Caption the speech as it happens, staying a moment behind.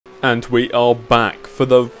And we are back for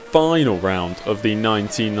the final round of the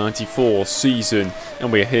 1994 season,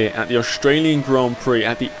 and we're here at the Australian Grand Prix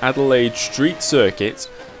at the Adelaide Street Circuit.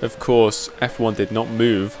 Of course, F1 did not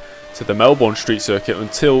move to the Melbourne Street Circuit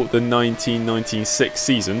until the 1996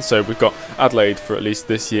 season, so we've got Adelaide for at least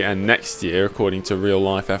this year and next year according to Real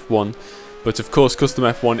Life F1. But of course,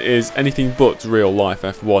 CustomF1 is anything but Real Life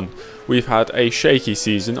F1. We've had a shaky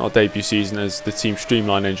season, our debut season as the team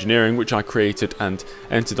Streamline Engineering, which I created and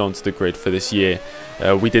entered onto the grid for this year.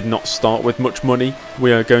 We did not start with much money.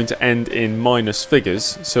 We are going to end in minus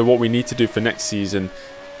figures, so what we need to do for next season,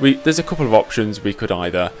 there's a couple of options. We could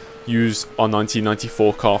either use our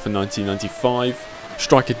 1994 car for 1995,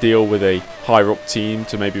 strike a deal with a higher up team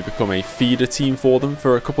to maybe become a feeder team for them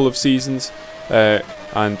for a couple of seasons,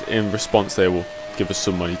 and in response they will give us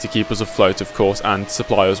some money to keep us afloat, of course, and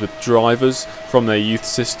supply us with drivers from their youth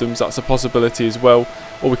systems. That's a possibility as well.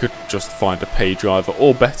 Or we could just find a paid driver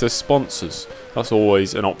or better sponsors. That's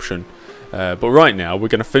always an option. But right now we're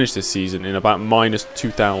going to finish this season in about minus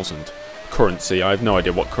 2,000 currency. I have no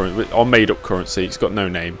idea what currency, our made up currency, it's got no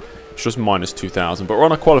name. It's just minus 2,000. But we're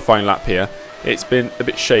on a qualifying lap here. It's been a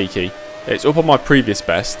bit shaky. It's up on my previous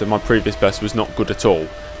best, and my previous best was not good at all.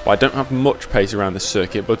 But I don't have much pace around the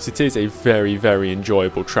circuit, but it is a very, very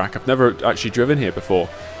enjoyable track. I've never actually driven here before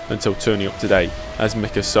until turning up today as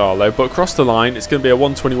Mika Salo. But across the line, it's going to be a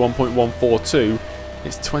 121.142.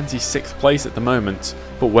 It's 26th place at the moment.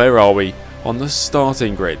 But where are we? On the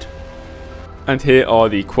starting grid. And here are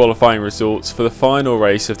the qualifying results for the final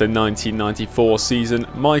race of the 1994 season.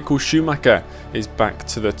 Michael Schumacher is back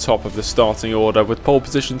to the top of the starting order with pole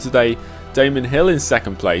position today. Damon Hill in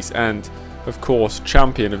second place, and of course,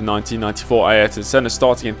 champion of 1994 Ayrton Senna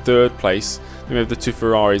starting in third place. Then we have the two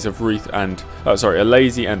Ferraris of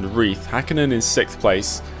Alesi and Reith. Hakkinen in sixth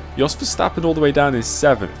place. Jos Verstappen all the way down in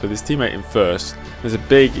seventh with his teammate in first. There's a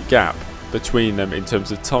big gap between them in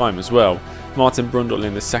terms of time as well. Martin Brundle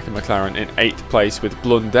in the second McLaren in eighth place with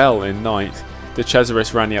Blundell in ninth. De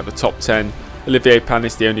Cesaris running at the top 10. Olivier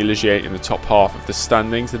Panis, the only Ligier, in the top half of the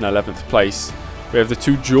standings in 11th place. We have the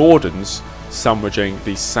two Jordans sandwiching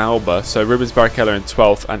the Sauber, so Rubens Barrichello in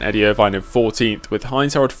 12th and Eddie Irvine in 14th, with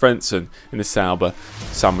Heinz-Harald Frentzen in the Sauber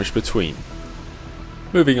sandwiched between.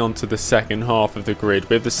 Moving on to the second half of the grid,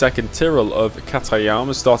 we have the second Tyrrell of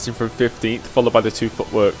Katayama starting from 15th, followed by the two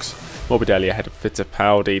Footworks, Morbidelli ahead of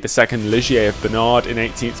Fittipaldi, the second Ligier of Bernard in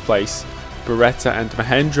 18th place, Beretta and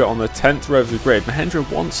Mahendra on the 10th row of the grid. Mahendra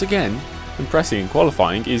once again impressing in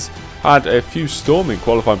qualifying. He's had a few storming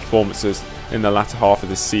qualifying performances in the latter half of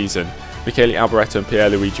this season. Michele Alboreto and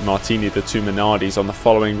Pierluigi Martini, the two Minardis, on the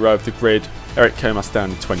following row of the grid. Eric Comas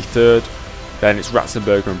down in 23rd. Then it's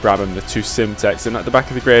Ratzenberger and Brabham, the two Simtex. And at the back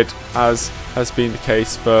of the grid, as has been the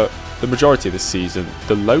case for the majority of this season,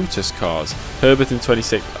 the Lotus cars. Herbert in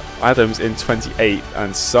 26th, Adams in 28th,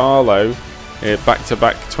 and Salo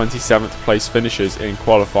back-to-back 27th place finishes in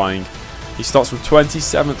qualifying. He starts from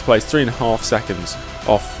 27th place, 3.5 seconds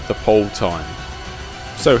off the pole time.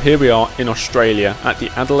 So here we are in Australia at the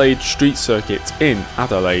Adelaide Street Circuit in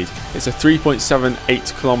Adelaide. It's a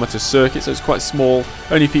 3.78 kilometre circuit, so it's quite small,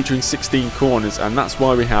 only featuring 16 corners, and that's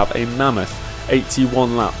why we have a mammoth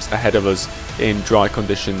 81 laps ahead of us in dry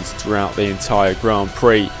conditions throughout the entire Grand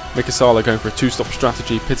Prix. Mika Salo going for a two-stop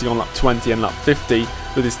strategy, pitting on lap 20 and lap 50,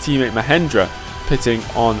 with his teammate Mahendra pitting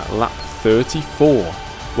on lap 34.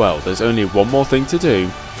 Well, there's only one more thing to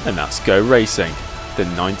do, and that's go racing. The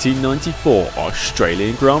 1994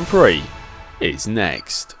 Australian Grand Prix is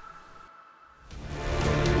next.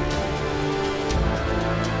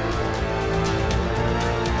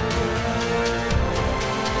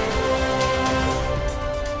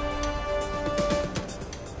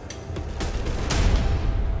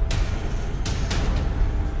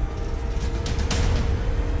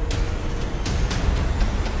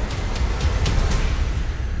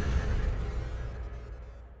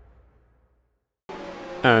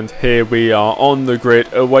 And here we are on the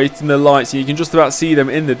grid, awaiting the lights. You can just about see them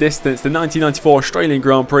in the distance. The 1994 Australian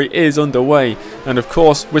Grand Prix is underway. And of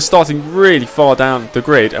course, we're starting really far down the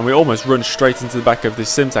grid, and we almost run straight into the back of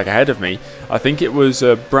this Simtech ahead of me. I think it was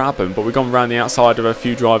Brabham, but we've gone around the outside of a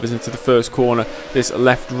few drivers into the first corner. This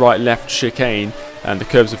left chicane. And the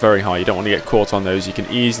curves are very high, you don't want to get caught on those, you can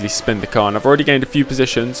easily spin the car. And I've already gained a few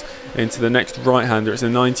positions into the next right-hander. It's a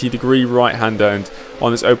 90-degree right-hander, and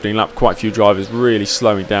on this opening lap quite a few drivers really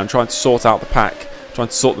slowing down, trying to sort out the pack, trying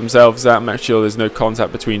to sort themselves out, make sure there's no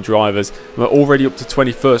contact between drivers. We're already up to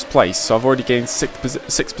 21st place, so I've already gained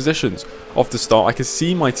six positions off the start. I can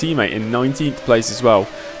see my teammate in 19th place as well,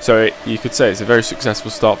 so you could say it's a very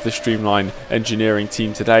successful start for the Streamline Engineering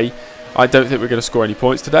team today. I don't think we're going to score any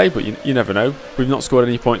points today, but you never know. We've not scored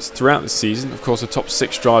any points throughout the season. Of course, the top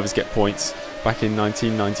 6 drivers get points back in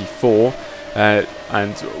 1994,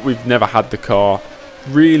 and we've never had the car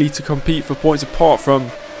really to compete for points apart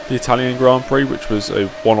from the Italian Grand Prix, which was a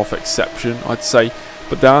one-off exception, I'd say.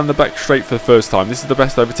 But down the back straight for the first time, this is the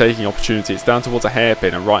best overtaking opportunity. It's down towards a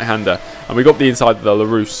hairpin, a right-hander, and we got the inside of the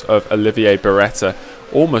LaRousse of Olivier Beretta.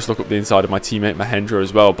 Almost look up the inside of my teammate Mahendra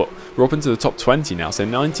as well, but we're up into the top 20 now, so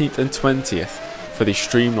 19th and 20th for the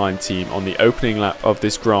Streamline team on the opening lap of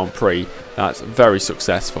this Grand Prix. That's very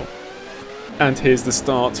successful. And here's the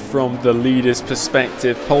start from the leader's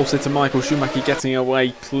perspective. Pole sitter Michael Schumacher getting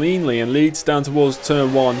away cleanly and leads down towards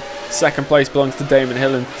turn 1. Second place belongs to Damon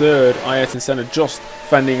Hill, and third, Ayrton Senna just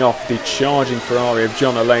fending off the charging Ferrari of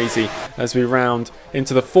John Alesi as we round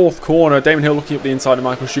into the 4th corner. Damon Hill looking up the inside of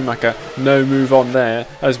Michael Schumacher. No move on there.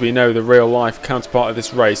 As we know, the real life counterpart of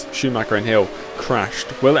this race, Schumacher and Hill,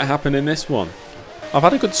 crashed. Will it happen in this one? I've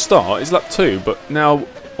had a good start. It's lap 2, but now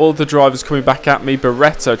all the drivers coming back at me.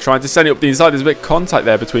 Beretta trying to send it up the inside. There's a bit of contact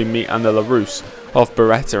there between me and the LaRousse of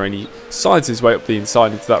Beretta, and he sides his way up the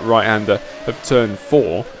inside into that right-hander of turn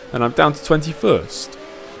 4, and I'm down to 21st.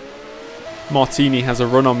 Martini has a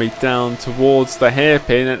run on me down towards the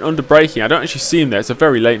hairpin and under braking. I don't actually see him there. It's a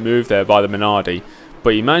very late move there by the Minardi,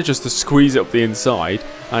 but he manages to squeeze it up the inside,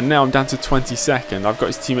 and now I'm down to 22nd. I've got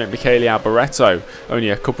his teammate Michele Alboreto only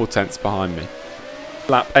a couple tenths behind me.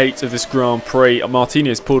 Lap 8 of this Grand Prix, Martini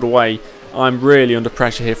has pulled away. I'm really under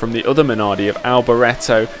pressure here from the other Minardi of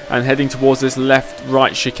Alboreto, and heading towards this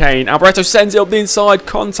left-right chicane. Alboreto sends it up the inside,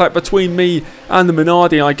 contact between me and the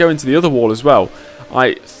Minardi. I go into the other wall as well.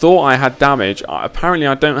 I thought I had damage. Apparently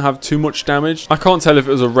I don't have too much damage. I can't tell if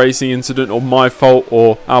it was a racing incident or my fault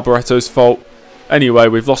or Alboreto's fault. Anyway,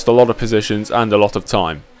 we've lost a lot of positions and a lot of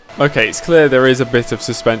time. Okay, it's clear there is a bit of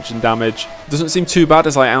suspension damage. Doesn't seem too bad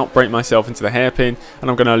as I outbrake myself into the hairpin, and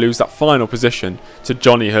I'm going to lose that final position to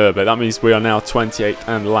Johnny Herbert. That means we are now 28th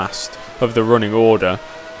and last of the running order.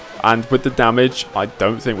 And with the damage, I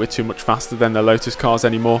don't think we're too much faster than the Lotus cars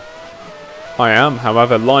anymore. I am,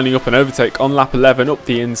 however, lining up an overtake on lap 11 up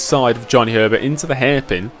the inside of Johnny Herbert into the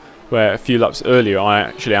hairpin, where a few laps earlier I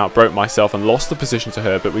actually outbroke myself and lost the position to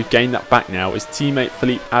Herbert. We've gained that back now. His teammate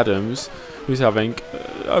Philippe Adams, who's having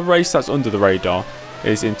a race that's under the radar,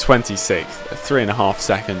 is in 26th, 3.5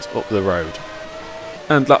 seconds up the road.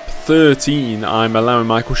 And lap 13, I'm allowing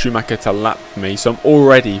Michael Schumacher to lap me, so I'm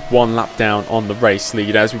already 1 lap down on the race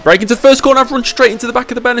lead. As we break into the first corner, I've run straight into the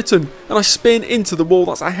back of the Benetton, and I spin into the wall.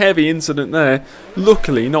 That's a heavy incident there.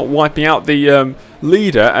 Luckily, not wiping out the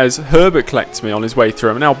leader as Herbert collects me on his way through.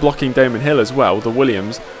 I'm now blocking Damon Hill as well, the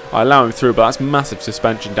Williams. I allow him through, but that's massive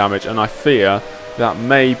suspension damage, and I fear that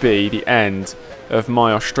may be the end of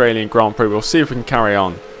my Australian Grand Prix. We'll see if we can carry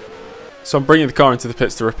on. So I'm bringing the car into the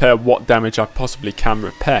pits to repair what damage I possibly can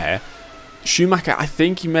repair. Schumacher, I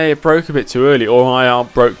think he may have broke a bit too early, or I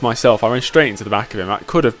outbroke myself. I went straight into the back of him. That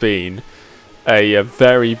could have been a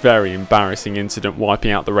very, very embarrassing incident,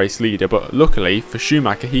 wiping out the race leader. But luckily for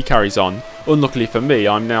Schumacher, he carries on. Unluckily for me,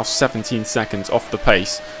 I'm now 17 seconds off the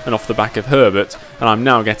pace and off the back of Herbert, and I'm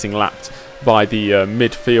now getting lapped by the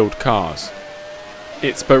midfield cars.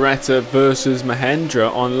 It's Beretta versus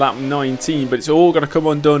Mahendra on lap 19, but it's all going to come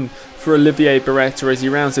undone for Olivier Beretta as he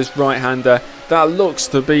rounds this right-hander. That looks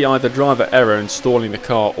to be either driver error installing the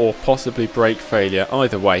car or possibly brake failure.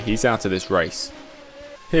 Either way, he's out of this race.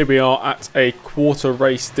 Here we are at a quarter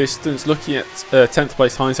race distance, looking at 10th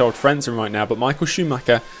place Heinz-Harald Frentzen right now, but Michael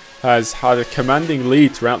Schumacher has had a commanding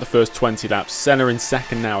lead throughout the first 20 laps. Senna in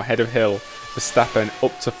second now, ahead of Hill. Verstappen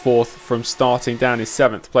up to 4th from starting down in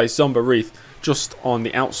 7th place. Zomba-Rieth just on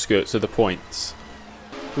the outskirts of the points.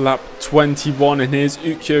 Lap 21, and here's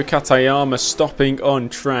Ukyo Katayama stopping on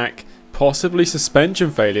track. Possibly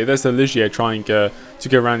suspension failure. There's the Ligier trying to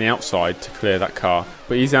go around the outside to clear that car,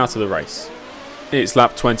 but he's out of the race. It's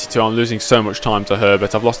lap 22. I'm losing so much time to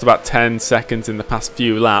Herbert. I've lost about 10 seconds in the past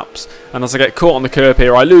few laps, and as I get caught on the curb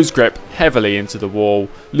here, I lose grip heavily into the wall,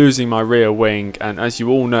 losing my rear wing, and as you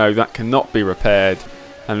all know, that cannot be repaired,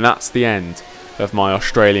 and that's the end of my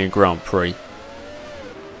Australian Grand Prix.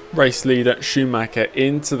 Race leader Schumacher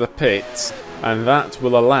into the pits, and that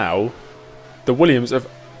will allow the Williams of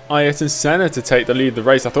Ayrton Senna to take the lead of the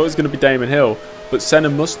race. I thought it was going to be Damon Hill, but Senna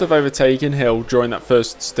must have overtaken Hill during that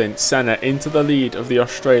first stint. Senna into the lead of the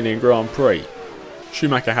Australian Grand Prix.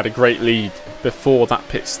 Schumacher had a great lead before that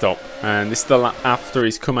pit stop, and this is the lap after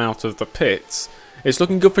he's come out of the pits. It's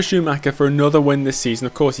looking good for Schumacher for another win this season.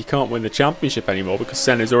 Of course, he can't win the championship anymore because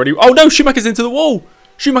Senna's already... Oh no, Schumacher's into the wall!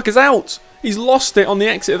 Schumacher's out! He's lost it on the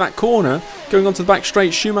exit of that corner. Going onto the back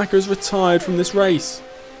straight, Schumacher has retired from this race.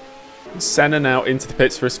 Senna now into the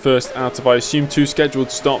pits for his first out of, I assume, 2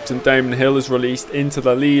 scheduled stops, and Damon Hill is released into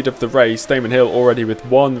the lead of the race. Damon Hill already with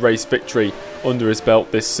 1 race victory under his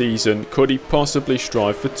belt this season. Could he possibly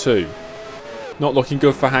strive for 2? Not looking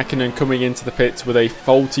good for Hakkinen coming into the pits with a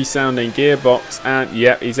faulty sounding gearbox, and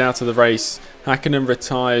yep, he's out of the race. Hakkinen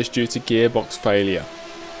retires due to gearbox failure.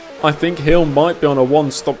 I think Hill might be on a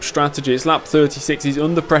one-stop strategy. It's lap 36. He's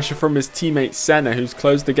under pressure from his teammate Senna, who's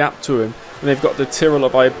closed the gap to him. And they've got the Tyrrell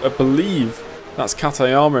of, I believe, that's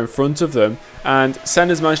Katayama in front of them. And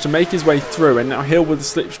Senna's managed to make his way through. And now Hill with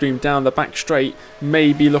the slipstream down the back straight,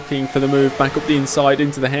 maybe looking for the move back up the inside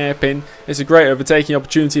into the hairpin. It's a great overtaking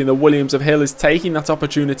opportunity, and the Williams of Hill is taking that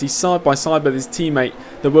opportunity side by side with his teammate,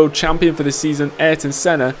 the world champion for this season, Ayrton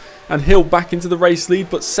Senna. And Hill back into the race lead,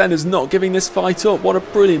 but Senna's not giving this fight up. What a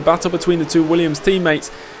brilliant battle between the 2 Williams teammates.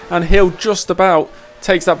 And Hill just about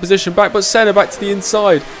takes that position back, but Senna back to the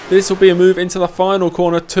inside. This will be a move into the final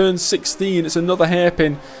corner, turn 16. It's another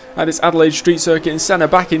hairpin at its Adelaide Street Circuit, and Senna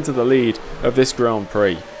back into the lead of this Grand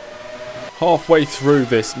Prix. Halfway through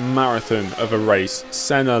this marathon of a race,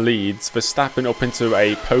 Senna leads, Verstappen up into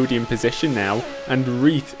a podium position now, and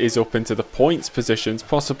Reith is up into the points positions,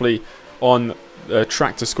 possibly on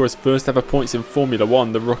track to score his first ever points in Formula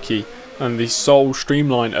 1, the rookie, and the sole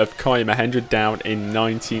streamline of Kaya Mahendra down in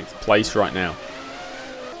 19th place right now.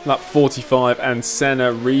 Lap 45, and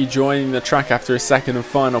Senna rejoining the track after his second and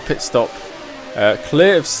final pit stop.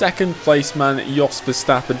 Clear of second place man Jos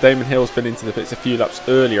Verstappen. Damon Hill's been into the pits a few laps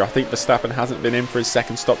earlier. I think Verstappen hasn't been in for his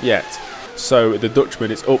second stop yet, so the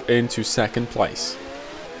Dutchman is up into second place.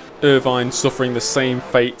 Irvine suffering the same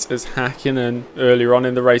fate as Hakkinen earlier on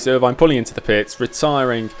in the race. Irvine pulling into the pits,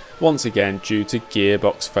 retiring once again due to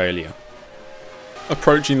gearbox failure.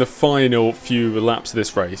 Approaching the final few laps of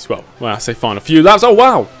this race. Well, when I say final few laps, oh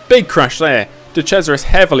wow, big crash there. De Cesaris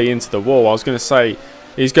heavily into the wall. I was going to say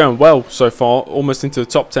he's going well so far, almost into the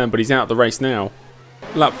top 10, but he's out of the race now.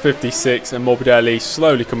 Lap 56, and Morbidelli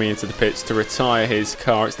slowly coming into the pits to retire his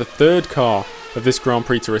car. It's the 3rd car of this Grand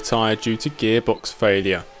Prix to retire due to gearbox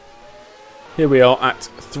failure. Here we are at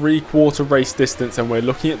 3/4 race distance, and we're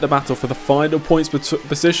looking at the battle for the final points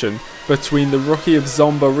position between the rookie of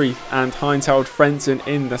Zomba Reith and Heinz-Harald Frentzen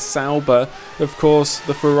in the Sauber. Of course,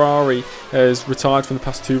 the Ferrari has retired from the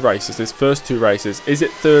past 2 races, his first 2 races. Is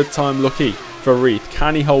it 3rd time lucky for Reith?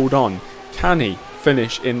 Can he hold on? Can he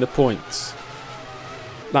finish in the points?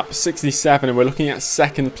 Lap 67, and we're looking at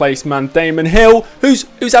second place man Damon Hill, who's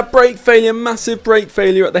had brake failure, massive brake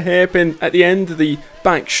failure at the hairpin at the end of the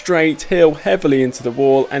back straight. Hill heavily into the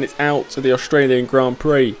wall, and it's out of the Australian Grand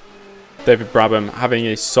Prix. David Brabham having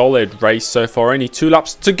a solid race so far, only 2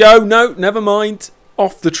 laps to go. No, never mind.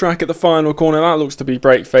 Off the track at the final corner. That looks to be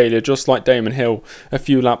brake failure, just like Damon Hill a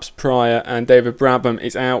few laps prior, and David Brabham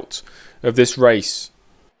is out of this race.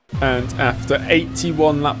 And after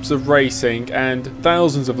 81 laps of racing and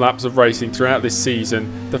thousands of laps of racing throughout this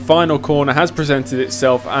season, the final corner has presented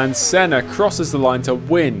itself, and Senna crosses the line to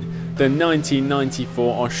win the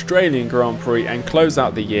 1994 Australian Grand Prix and close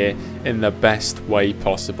out the year in the best way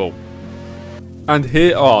possible. And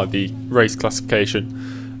here are the race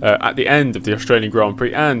classification. At the end of the Australian Grand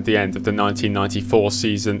Prix and the end of the 1994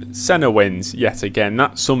 season, Senna wins yet again.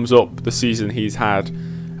 That sums up the season he's had,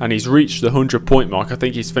 and he's reached the 100-point mark. I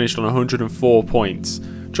think he's finished on 104 points.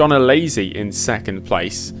 John Alesi in second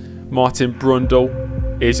place. Martin Brundle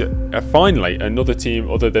is finally another team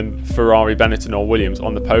other than Ferrari, Benetton or Williams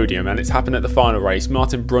on the podium, and it's happened at the final race.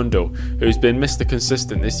 Martin Brundle, who's been Mr.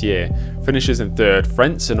 Consistent this year, finishes in 3rd.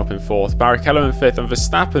 Frentzen up in 4th. Barrichello in 5th, and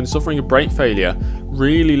Verstappen, suffering a brake failure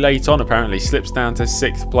really late on apparently, slips down to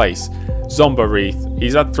 6th place. Zomba Reith,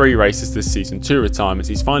 he's had 3 races this season, 2 retirements.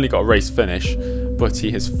 He's finally got a race finish, but he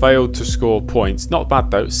has failed to score points. Not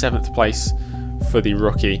bad though, 7th place for the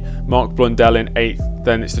rookie. Mark Blundell in 8th,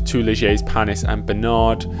 then it's the 2 Ligiers, Panis and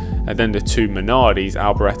Bernard, and then the 2 Minardis,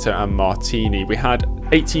 Alboreto and Martini. We had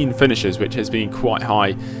 18 finishes, which has been quite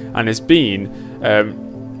high, and has been,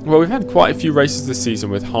 well, we've had quite a few races this season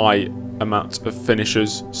with high amounts of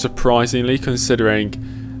finishes, surprisingly,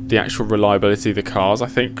 considering the actual reliability of the cars. I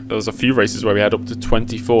think there was a few races where we had up to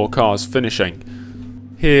 24 cars finishing.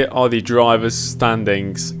 Here are the drivers'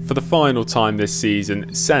 standings for the final time this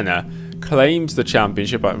season. Senna claims the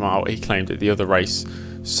championship. Well, he claimed it the other race.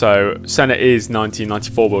 So Senna is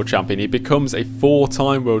 1994 world champion. He becomes a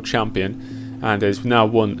 4-time world champion and has now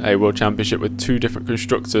won a world championship with 2 different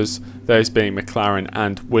constructors, those being McLaren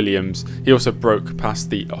and Williams. He also broke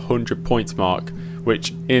past the 100-point mark,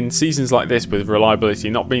 which in seasons like this, with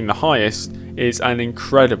reliability not being the highest, is an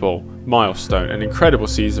incredible milestone, an incredible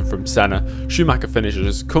season from Senna. Schumacher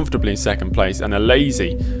finishes comfortably in 2nd place, and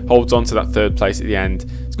Alesi holds on to that 3rd place at the end.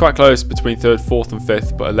 It's quite close between 3rd, 4th and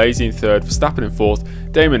 5th, but Alesi in 3rd, Verstappen in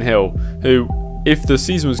 4th, Damon Hill, who, if the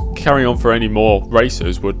season was carrying on for any more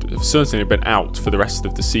races, would have certainly been out for the rest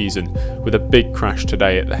of the season, with a big crash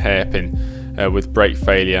today at the hairpin with brake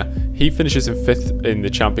failure. He finishes in 5th in the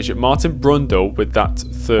championship. Martin Brundle with that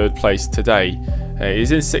 3rd place today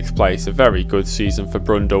is in 6th place, a very good season for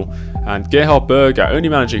Brundle. And Gerhard Berger, only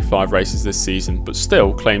managing 5 races this season, but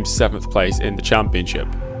still claims 7th place in the championship.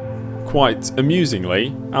 Quite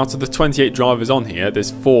amusingly, out of the 28 drivers on here,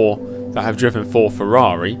 there's 4 that have driven for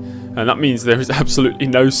Ferrari, and that means there is absolutely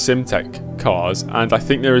no Simtech cars, and I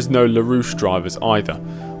think there is no LaRouche drivers either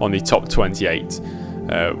on the top 28,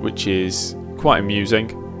 which is quite amusing.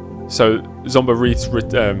 So Zomba Reith's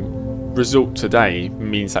result today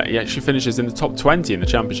means that he actually finishes in the top 20 in the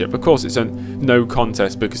championship. Of course, it's a no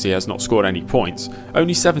contest because he has not scored any points.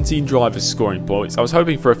 Only 17 drivers scoring points. I was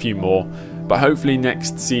hoping for a few more, but hopefully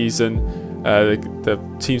next season the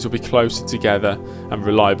teams will be closer together and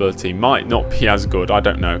reliability might not be as good, I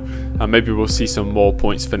don't know, and maybe we'll see some more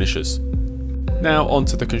points finishers. Now on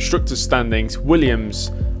to the Constructors standings.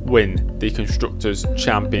 Williams win the Constructors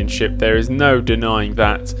Championship. There is no denying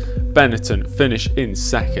that. Benetton finish in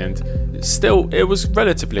 2nd. Still, it was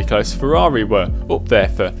relatively close. Ferrari were up there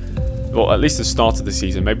for, well, at least the start of the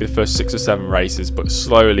season, maybe the first 6 or 7 races, but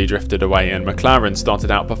slowly drifted away, and McLaren started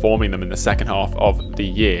outperforming them in the second half of the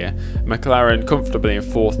year. McLaren comfortably in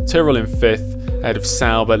 4th, Tyrrell in 5th, ahead of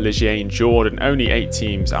Sauber, Ligier and Jordan. Only 8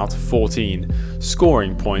 teams out of 14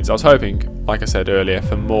 scoring points. I was hoping, like I said earlier,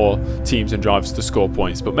 for more teams and drivers to score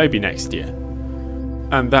points, but maybe next year.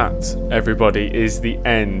 And that, everybody, is the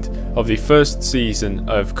end of the first season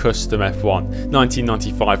of Custom F1.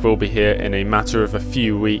 1995 will be here in a matter of a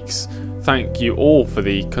few weeks. Thank you all for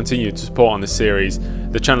the continued support on the series.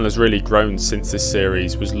 The channel has really grown since this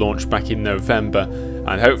series was launched back in November,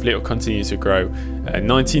 and hopefully it will continue to grow.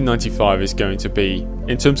 1995 is going to be,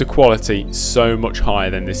 in terms of quality, so much higher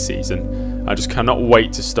than this season. I just cannot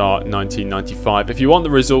wait to start 1995. If you want the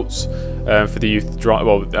results for the youth drive,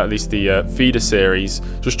 well, at least the feeder series,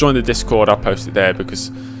 just join the Discord. I'll post it there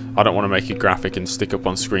because I don't want to make a graphic and stick up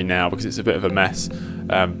on screen now because it's a bit of a mess.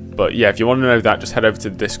 But yeah, if you want to know that, just head over to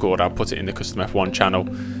the Discord. I'll put it in the Custom F1 channel.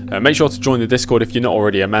 Make sure to join the Discord if you're not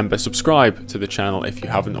already a member. Subscribe to the channel if you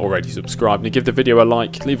haven't already subscribed. And give the video a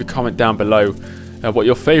like. Leave a comment down below what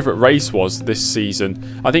your favourite race was this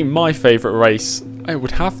season. I think my favourite race, it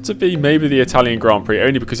would have to be maybe the Italian Grand Prix,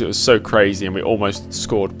 only because it was so crazy and we almost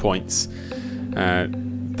scored points.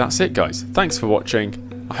 That's it, guys. Thanks for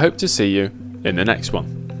watching. I hope to see you in the next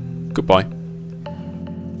one. Goodbye.